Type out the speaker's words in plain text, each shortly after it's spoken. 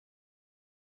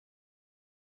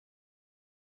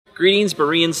Greetings,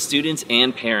 Berean students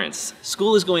and parents.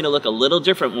 School is going to look a little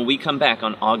different when we come back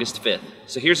on August 5th.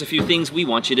 So here's a few things we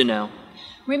want you to know.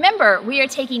 Remember, we are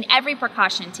taking every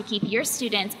precaution to keep your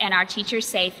students and our teachers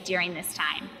safe during this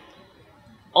time.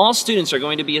 All students are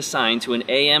going to be assigned to an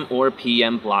AM or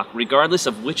PM block, regardless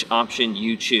of which option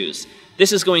you choose.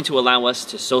 This is going to allow us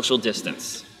to social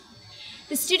distance.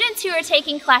 The students who are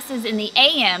taking classes in the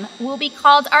AM will be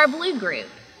called our blue group,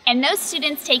 and those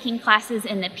students taking classes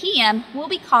in the PM will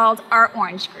be called our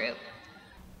orange group.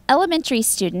 Elementary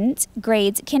students,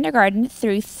 grades kindergarten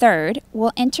through 3rd,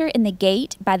 will enter in the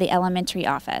gate by the elementary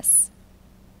office.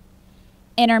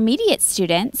 Intermediate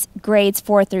students, grades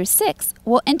 4 through 6,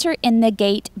 will enter in the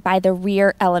gate by the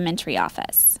rear elementary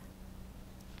office.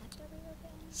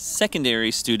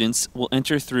 Secondary students will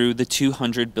enter through the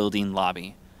 200 building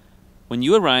lobby. When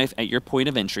you arrive at your point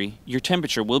of entry, your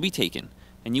temperature will be taken,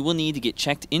 and you will need to get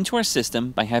checked into our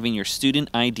system by having your student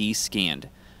ID scanned.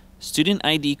 Student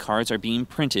ID cards are being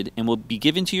printed and will be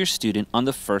given to your student on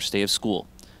the first day of school.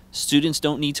 Students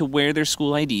don't need to wear their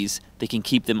school IDs. They can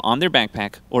keep them on their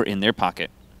backpack or in their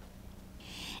pocket.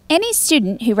 Any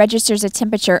student who registers a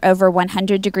temperature over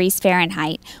 100 degrees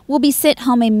Fahrenheit will be sent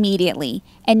home immediately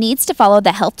and needs to follow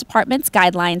the health department's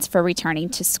guidelines for returning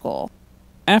to school.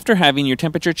 After having your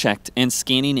temperature checked and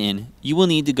scanning in, you will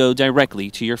need to go directly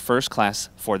to your first class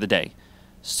for the day.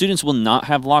 Students will not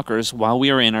have lockers while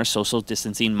we are in our social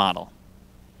distancing model.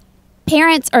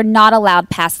 Parents are not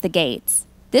allowed past the gates.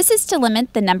 This is to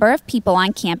limit the number of people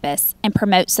on campus and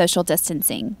promote social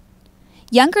distancing.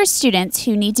 Younger students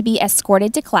who need to be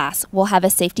escorted to class will have a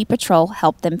safety patrol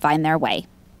help them find their way.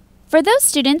 For those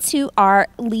students who are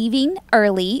leaving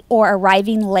early or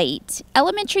arriving late,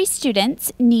 elementary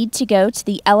students need to go to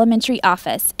the elementary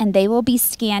office and they will be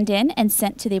scanned in and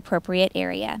sent to the appropriate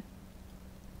area.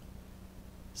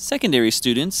 Secondary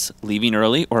students, leaving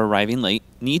early or arriving late,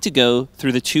 need to go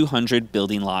through the 200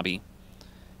 building lobby.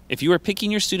 If you are picking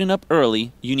your student up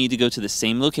early, you need to go to the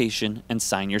same location and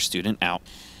sign your student out.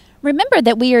 Remember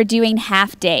that we are doing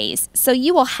half days, so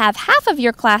you will have half of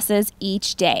your classes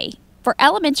each day. For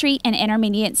elementary and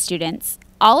intermediate students,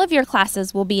 all of your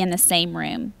classes will be in the same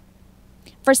room.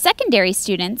 For secondary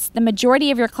students, the majority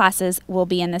of your classes will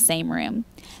be in the same room.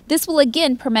 This will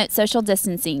again promote social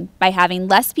distancing by having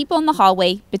less people in the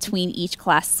hallway between each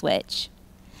class switch.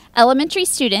 Elementary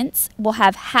students will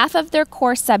have half of their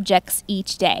core subjects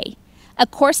each day. A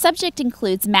core subject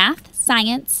includes math,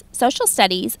 science, social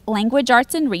studies, language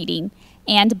arts and reading,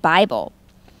 and Bible.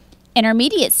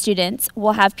 Intermediate students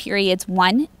will have periods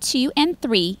 1, 2, and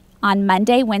 3 on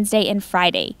Monday, Wednesday, and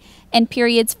Friday, and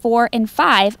periods 4 and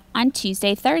 5 on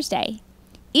Tuesday, Thursday.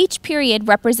 Each period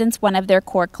represents one of their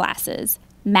core classes: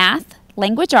 math,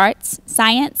 language arts,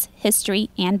 science, history,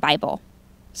 and Bible.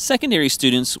 Secondary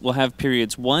students will have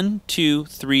periods 1, 2,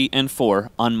 3, and 4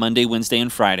 on Monday, Wednesday,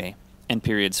 and Friday, and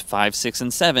periods 5, 6,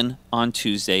 and 7 on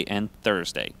Tuesday and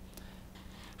Thursday.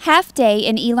 Half-day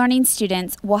and e-learning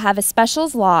students will have a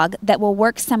specials log that will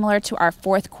work similar to our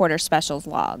 4th quarter specials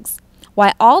logs,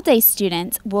 while all-day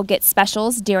students will get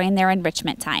specials during their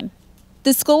enrichment time.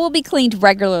 The school will be cleaned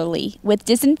regularly with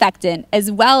disinfectant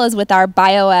as well as with our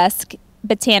Bioesque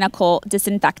botanical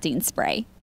disinfecting spray.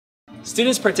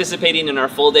 Students participating in our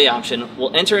full-day option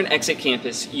will enter and exit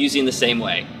campus using the same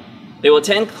way. They will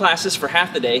attend classes for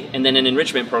half the day and then an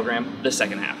enrichment program the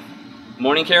second half.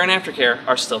 Morning care and aftercare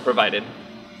are still provided.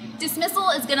 Dismissal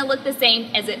is going to look the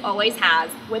same as it always has,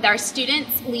 with our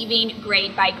students leaving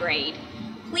grade by grade.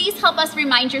 Please help us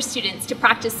remind your students to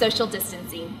practice social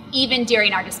distancing, even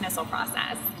during our dismissal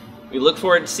process. We look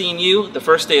forward to seeing you the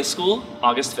first day of school,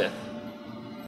 August 5th.